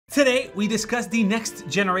Today, we discuss the next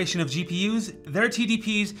generation of GPUs, their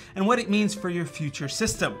TDPs, and what it means for your future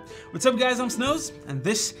system. What's up guys, I'm Snows, and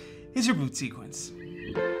this is your boot sequence.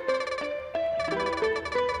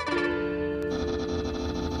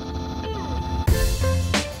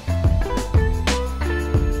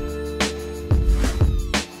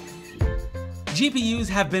 GPUs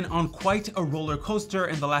have been on quite a roller coaster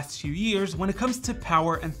in the last few years when it comes to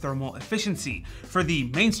power and thermal efficiency. For the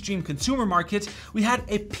mainstream consumer market, we had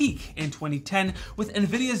a peak in 2010 with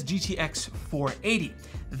Nvidia's GTX 480.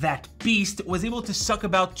 That beast was able to suck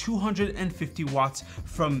about 250 watts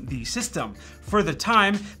from the system. For the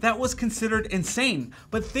time, that was considered insane,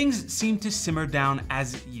 but things seemed to simmer down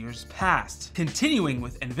as years passed. Continuing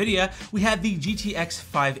with Nvidia, we had the GTX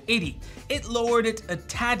 580. It lowered it a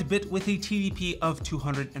tad bit with a TDP of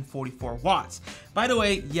 244 watts. By the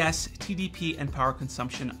way, yes, TDP and power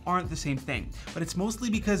consumption aren't the same thing, but it's mostly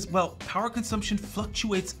because, well, power consumption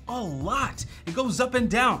fluctuates a lot. It goes up and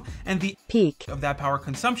down, and the peak of that power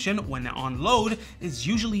consumption when on load is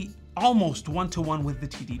usually almost one-to-one with the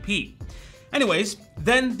TDP. Anyways,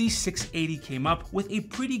 then the 680 came up with a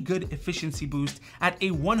pretty good efficiency boost at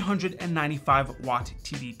a 195 watt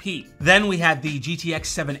TDP. Then we had the GTX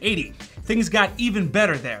 780. Things got even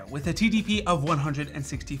better there with a TDP of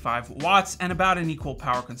 165 watts and about an equal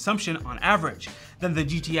power consumption on average. Then the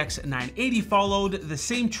GTX 980 followed the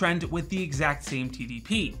same trend with the exact same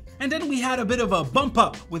TDP. And then we had a bit of a bump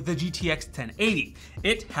up with the GTX 1080.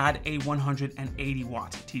 It had a 180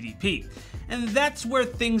 watt TDP. And that's where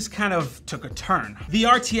things kind of took a turn. The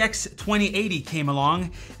RTX 2080 came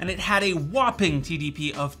along and it had a whopping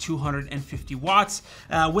TDP of 250 watts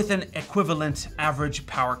with an equivalent average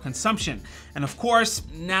power consumption. And of course,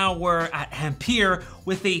 now we're at ampere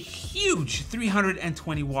with a huge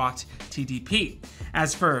 320 watt TDP.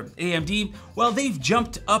 As for AMD, well, they've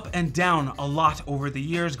jumped up and down a lot over the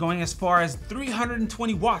years, going as far as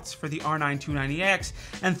 320 watts for the R9 290X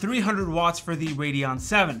and 300 watts for the Radeon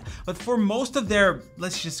 7. But for most of their,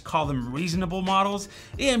 let's just call them reasonable models,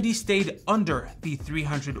 AMD stayed under the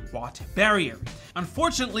 300 watt barrier.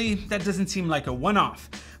 Unfortunately, that doesn't seem like a one-off.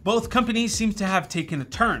 Both companies seem to have taken a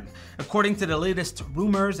turn. According to the latest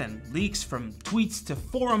rumors and leaks from tweets to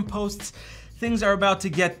forum posts, things are about to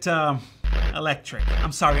get electric.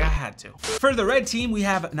 I'm sorry, I had to. For the red team, we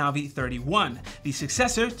have Navi 31, the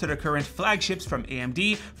successor to the current flagships from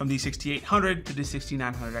AMD, from the 6800 to the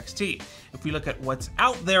 6900 XT. If we look at what's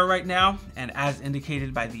out there right now, and as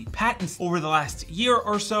indicated by the patents over the last year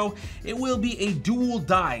or so, it will be a dual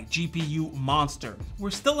die GPU monster.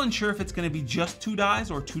 We're still unsure if it's going to be just 2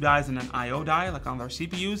 dies or 2 dies and an IO die like on our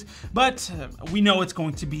CPUs, but we know it's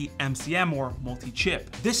going to be MCM or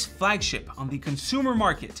multi-chip. This flagship on the consumer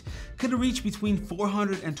market could reach between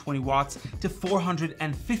 420 watts to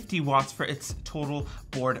 450 watts for its total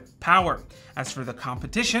board power. As for the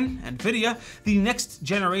competition, Nvidia, the next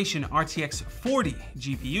generation RTX 40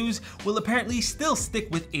 GPUs will apparently still stick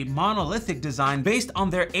with a monolithic design based on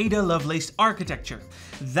their Ada Lovelace architecture.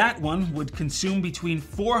 That one would consume between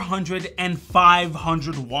 400 and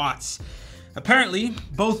 500 watts. Apparently,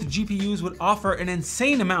 both GPUs would offer an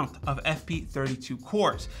insane amount of FP32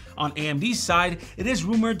 cores. On AMD's side, it is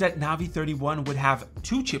rumored that Navi 31 would have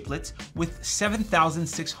 2 chiplets with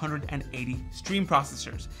 7,680 stream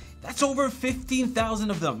processors. That's over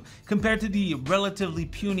 15,000 of them, compared to the relatively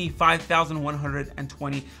puny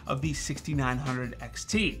 5,120 of the 6900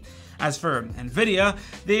 XT. As for Nvidia,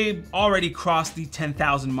 they already crossed the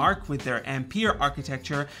 10,000 mark with their Ampere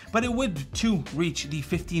architecture, but it would too reach the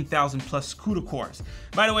 15,000 plus CUDA cores.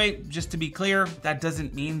 By the way, just to be clear, that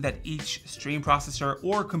doesn't mean that each stream processor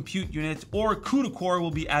or compute unit or CUDA core will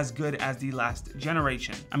be as good as the last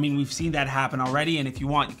generation. I mean, we've seen that happen already, and if you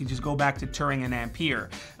want, you can just go back to Turing and Ampere.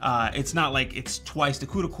 It's not like it's twice the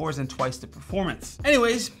CUDA cores and twice the performance.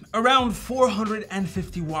 Anyways, around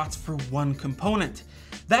 450 watts for one component.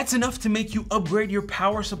 That's enough to make you upgrade your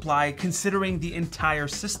power supply considering the entire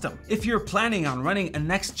system. If you're planning on running a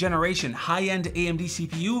next generation high-end AMD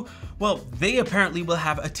CPU, well, they apparently will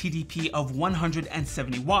have a TDP of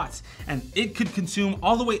 170 watts, and it could consume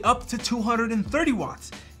all the way up to 230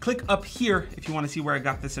 watts. Click up here if you want to see where I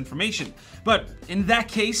got this information. But in that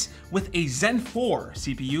case, with a Zen 4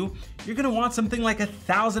 CPU, you're gonna want something like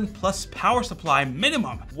 1,000 plus power supply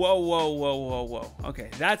minimum. Whoa. Okay,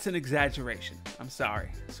 that's an exaggeration. I'm sorry.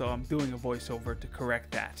 So I'm doing a voiceover to correct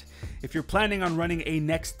that. If you're planning on running a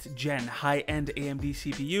next gen high-end AMD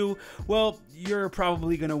CPU, well, you're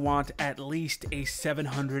probably gonna want at least a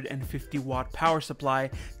 750 watt power supply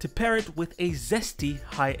to pair it with a zesty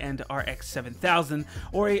high-end RX 7000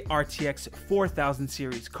 or a RTX 4000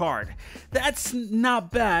 series card. That's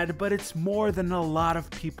not bad, but it's more than a lot of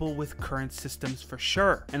people with current systems for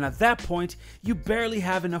sure. And at that point, you barely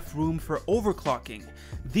have enough room for overclocking.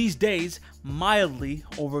 These days, mildly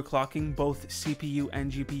overclocking both CPU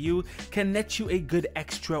and GPU can net you a good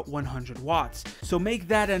extra 100 watts. So make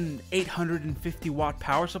that an 850 watt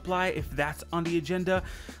power supply if that's on the agenda.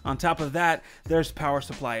 On top of that, there's power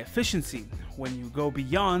supply efficiency. When you go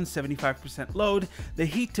beyond 75% load, the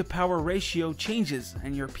heat to power ratio changes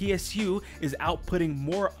and your PSU is outputting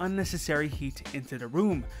more unnecessary heat into the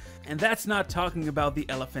room. And that's not talking about the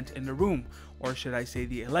elephant in the room, or should I say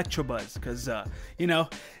the Electrobuzz, because, you know,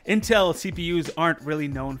 Intel CPUs aren't really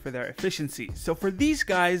known for their efficiency. So for these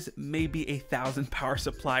guys, maybe a 1000 power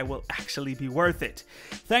supply will actually be worth it.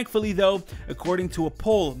 Thankfully though, according to a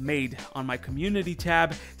poll made on my community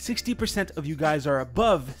tab, 60% of you guys are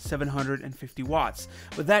above 750 watts,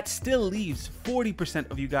 but that still leaves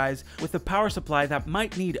 40% of you guys with a power supply that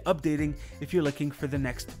might need updating if you're looking for the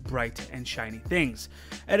next bright and shiny things.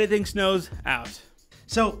 Editing Snows out.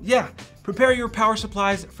 So yeah, prepare your power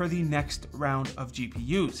supplies for the next round of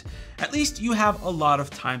GPUs. At least you have a lot of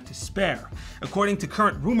time to spare. According to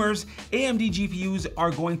current rumors, AMD GPUs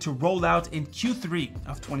are going to roll out in Q3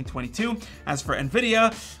 of 2022. As for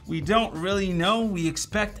Nvidia, we don't really know. We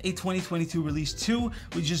expect a 2022 release too.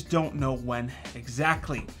 We just don't know when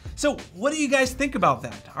exactly. So what do you guys think about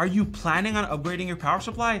that? Are you planning on upgrading your power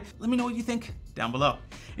supply? Let me know what you think down below.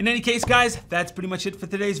 In any case, guys, that's pretty much it for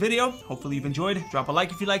today's video. Hopefully you've enjoyed. Drop a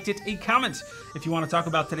like if you liked it, a comment if you want to talk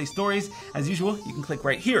about today's stories. As usual, you can click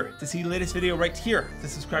right here to see the latest video right here, to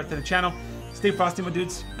subscribe to the channel. Stay frosty, my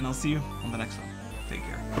dudes, and I'll see you on the next one. Take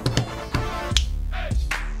care.